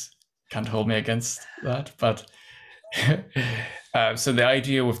can't hold me against that. But so the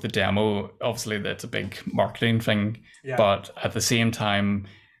idea with the demo, obviously that's a big marketing thing, but at the same time,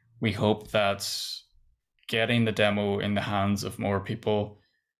 we hope that getting the demo in the hands of more people,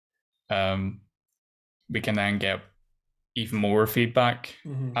 we can then get even more feedback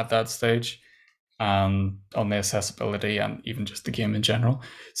at that stage on the accessibility and even just the game in general.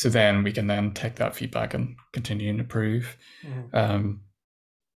 So then we can then take that feedback and continue and improve.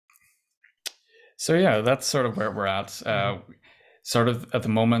 So yeah, that's sort of where we're at. Sort of at the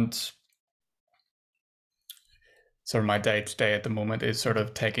moment, sort of my day-to-day at the moment is sort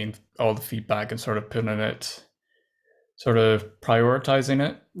of taking all the feedback and sort of putting it, sort of prioritizing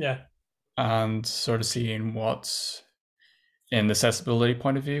it. And sort of seeing what's, in the accessibility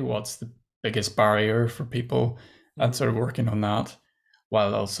point of view, what's the biggest barrier for people, and sort of working on that,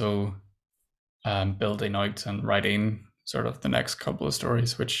 while also building out and writing sort of the next couple of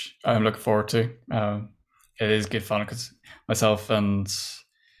stories, which I'm looking forward to. It is good fun because myself and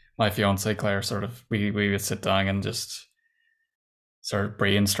my fiance Claire sort of we would sit down and just sort of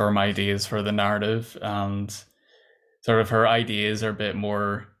brainstorm ideas for the narrative, and sort of her ideas are a bit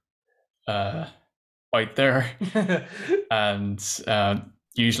more out there, and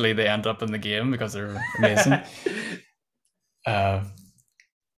usually they end up in the game because they're amazing. But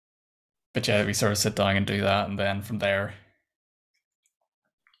yeah, we sort of sit down and do that, and then from there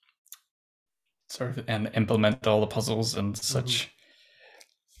sort of and implement all the puzzles and such.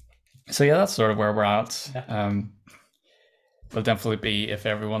 So yeah, that's sort of where we're at. Will definitely be, if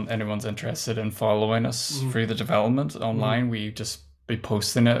anyone's interested in following us through the development online, we just be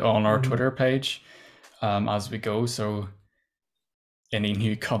posting it on our Twitter page as we go. So any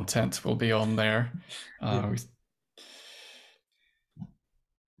new content will be on there. I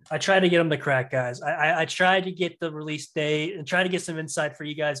tried to get him to crack, guys. I tried to get the release date and try to get some insight for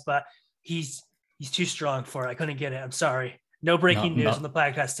you guys, but he's too strong for it. I couldn't get it. I'm sorry. No breaking news on the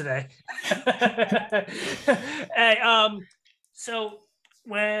podcast today. Hey, so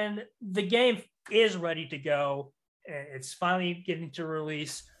when the game is ready to go, it's finally getting to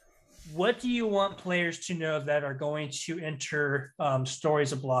release, what do you want players to know that are going to enter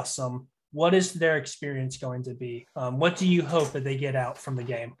Stories of Blossom? What is their experience going to be? What do you hope that they get out from the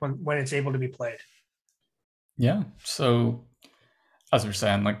game when it's able to be played? Yeah, so as we're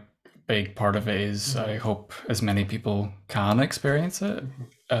saying, like, big part of it is I hope as many people can experience it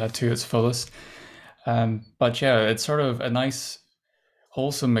to its fullest. But yeah, it's sort of a nice,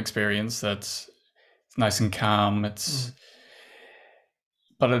 wholesome experience that's nice and calm.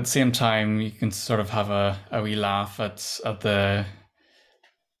 But at the same time, you can sort of have a wee laugh at the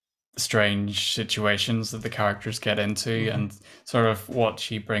strange situations that the characters get into and sort of what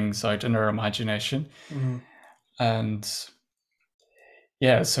she brings out in her imagination. And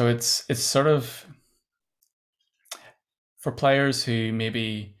yeah, so it's sort of for players who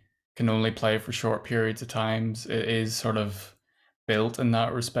maybe can only play for short periods of times, it is sort of built in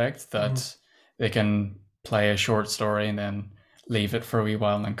that respect that they can play a short story and then leave it for a wee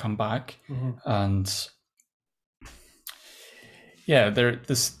while and then come back. And yeah,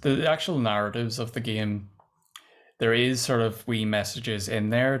 the actual narratives of the game, there is sort of wee messages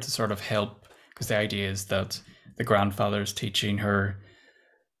in there to sort of help, because the idea is that the grandfather's teaching her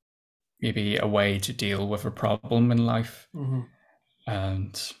maybe a way to deal with a problem in life.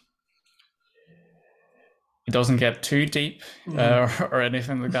 And it doesn't get too deep or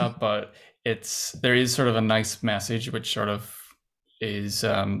anything like that, but there is sort of a nice message which sort of is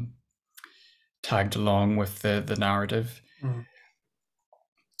tagged along with the narrative.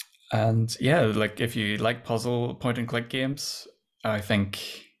 And yeah, like if you like puzzle point and click games, I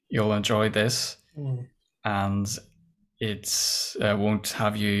think you'll enjoy this. And it won't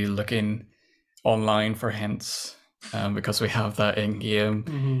have you looking online for hints, because we have that in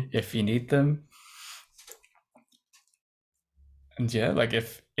game if you need them. And yeah, like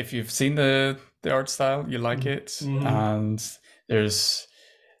if you've seen the art style, you like it. And there's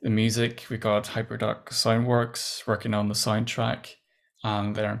the music. We got Hyperduck Soundworks working on the soundtrack,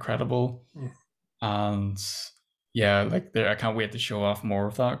 and they're incredible. And yeah, like I can't wait to show off more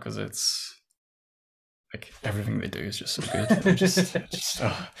of that, because it's like everything they do is just so good.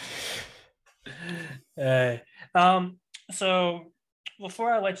 So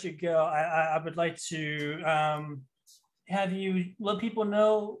before I let you go, I would like to have you let people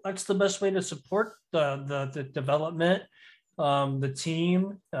know what's the best way to support the development, the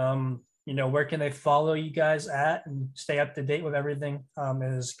team. Where can they follow you guys at and stay up to date with everything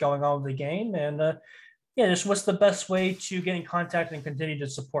is going on with the game? And just what's the best way to get in contact and continue to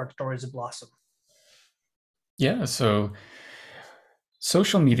support Stories of Blossom? Yeah, so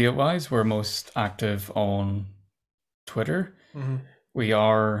social media wise, we're most active on Twitter. We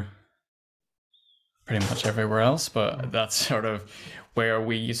are pretty much everywhere else, but that's sort of where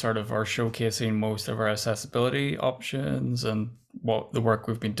we sort of are showcasing most of our accessibility options and what the work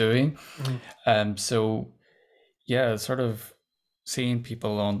we've been doing. So yeah, sort of seeing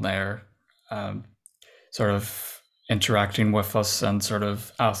people on there, sort of interacting with us and sort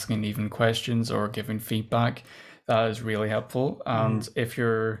of asking even questions or giving feedback, that is really helpful. And if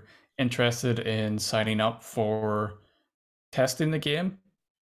you're interested in signing up for testing the game,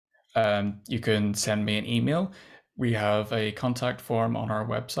 you can send me an email. We have a contact form on our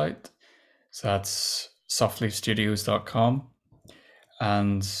website. So that's softlystudios.com.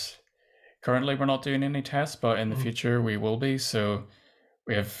 And currently we're not doing any tests, but in the future we will be. So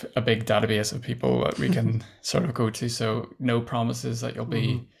we have a big database of people that we can sort of go to. So no promises that you'll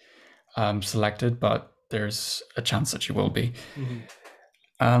be selected, but there's a chance that you will be.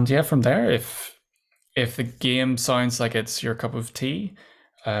 And yeah, from there, if the game sounds like it's your cup of tea,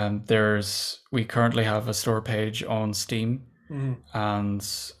 we currently have a store page on Steam, and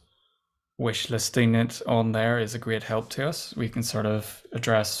wishlisting it on there is a great help to us. We can sort of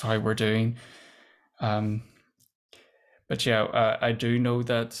address how we're doing. But yeah, I do know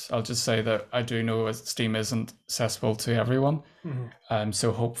that, I'll just say that I do know that Steam isn't accessible to everyone.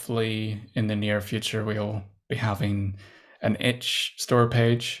 So hopefully in the near future, we'll be having an itch store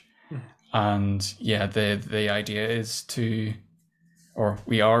page. And yeah, the idea is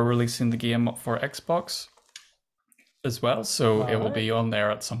we are releasing the game up for Xbox as well. So it will be on there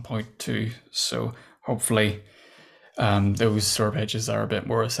at some point too. So hopefully those store pages are a bit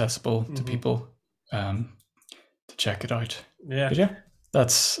more accessible to people to check it out. Yeah. But yeah,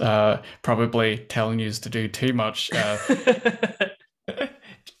 that's probably telling you to do too much.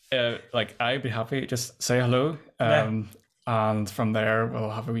 Like, I'd be happy, just say hello. And from there we'll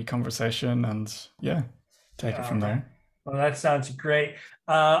have a wee conversation and yeah, take it from there. Well, that sounds great.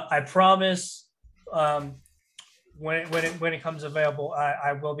 I promise when it comes available,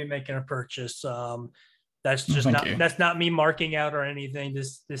 I will be making a purchase. That's just that's not me marking out or anything.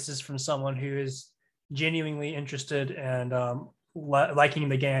 This is from someone who is genuinely interested and liking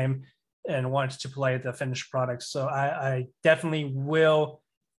the game and wants to play the finished product. So I definitely will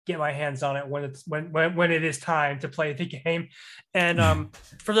get my hands on it when it is time to play the game. And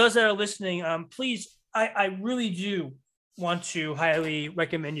for those that are listening, please, I really do want to highly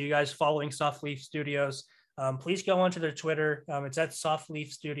recommend you guys following Softleaf Studios. Please go onto their Twitter. It's at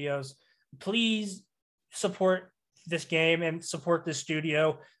Softleaf Studios. Please support this game and support this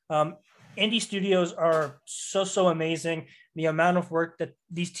studio. Indie studios are so amazing. The amount of work that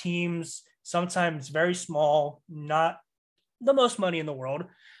these teams, sometimes very small, not the most money in the world,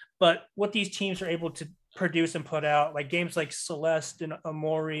 but what these teams are able to produce and put out, like games like Celeste and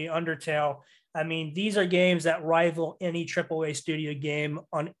Amori, Undertale. I mean, these are games that rival any AAA studio game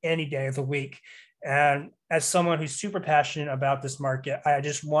on any day of the week. And as someone who's super passionate about this market, I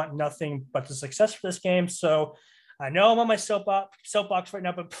just want nothing but the success for this game. So I know I'm on my soapbox right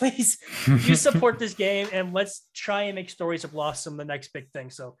now, but please do support this game, and let's try and make Stories of Blossom the next big thing.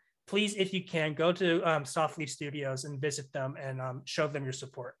 So please, if you can, go to Softleaf Studios and visit them and show them your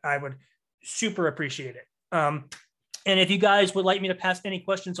support. I would super appreciate it. And if you guys would like me to pass any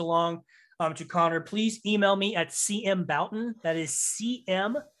questions along to Connor, please email me at cmbouton. That is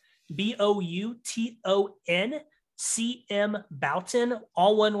CMBOUTON, CM Bouton,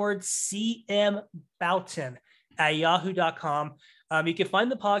 all one word, CM Bouton at yahoo.com. You can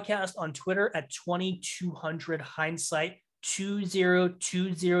find the podcast on Twitter at 2200 hindsight,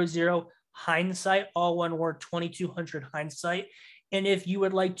 20200 hindsight, all one word, 2200 hindsight. And if you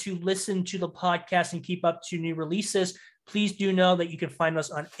would like to listen to the podcast and keep up to new releases, please do know that you can find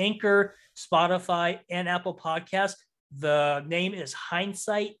us on Anchor, Spotify, and Apple Podcasts. The name is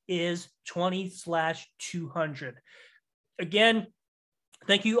Hindsight is 20/200. Again,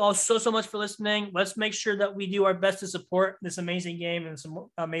 thank you all so much for listening. Let's make sure that we do our best to support this amazing game and some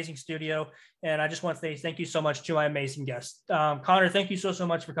amazing studio. And I just want to say thank you so much to my amazing guests. Connor, thank you so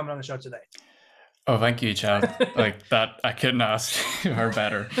much for coming on the show today. Oh, thank you, Chad. Like that, I couldn't ask her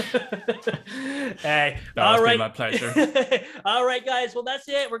better. Hey, that was my pleasure. All right, guys. Well, that's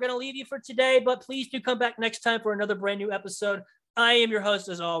it. We're going to leave you for today, but please do come back next time for another brand new episode. I am your host,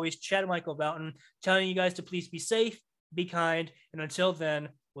 as always, Chad Michael Bouton, telling you guys to please be safe, be kind, and until then,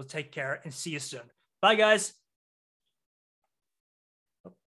 we'll take care and see you soon. Bye, guys.